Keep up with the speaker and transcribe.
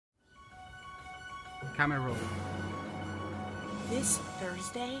Camera roll. This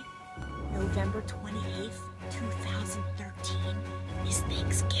Thursday, November 28th, 2013, is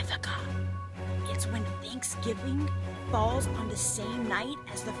Thanksgivukkah. It's when Thanksgiving falls on the same night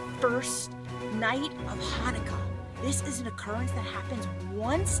as the first night of Hanukkah. This is an occurrence that happens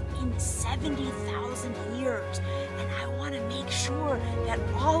once in 70,000 years. And I want to make sure that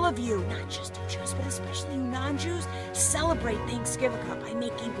all of you, not just you Jews, but especially you non-Jews, celebrate Thanksgivukkah by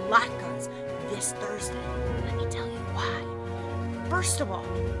making latkes this Thursday. Let me tell you why. First of all,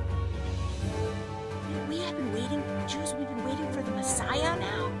 we have been waiting, Jews, we've been waiting for the Messiah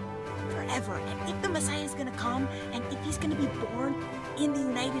now forever. And if the Messiah is going to come, and if he's going to be born in the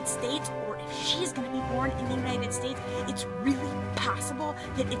United States, or if she's going to be born in the United States, it's really possible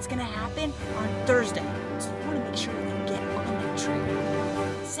that it's going to happen on Thursday. So you want to make sure that you get on the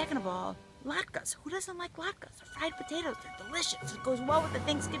tree. Second of all, latkes. Who doesn't like latkes? They're fried potatoes. They're delicious. It goes well with the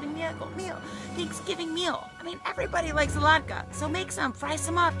Thanksgiving meal. I mean, everybody likes a latke. So make some, fry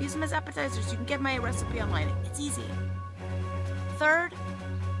some up, use them as appetizers. You can get my recipe online. It's easy. Third,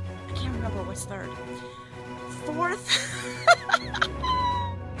 I can't remember what's third. Fourth,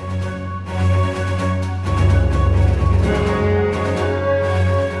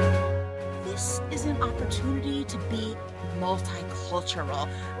 this is an opportunity to be multicultural.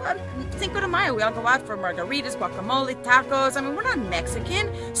 Cinco de Mayo, we all go out for margaritas, guacamole, tacos. I mean, we're not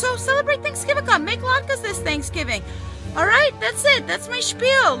Mexican, so celebrate Thanksgivukkah. Make latkes this Thanksgiving. All right, that's it. That's my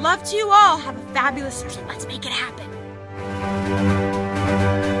spiel. Love to you all. Have a fabulous Thursday. Let's make it happen.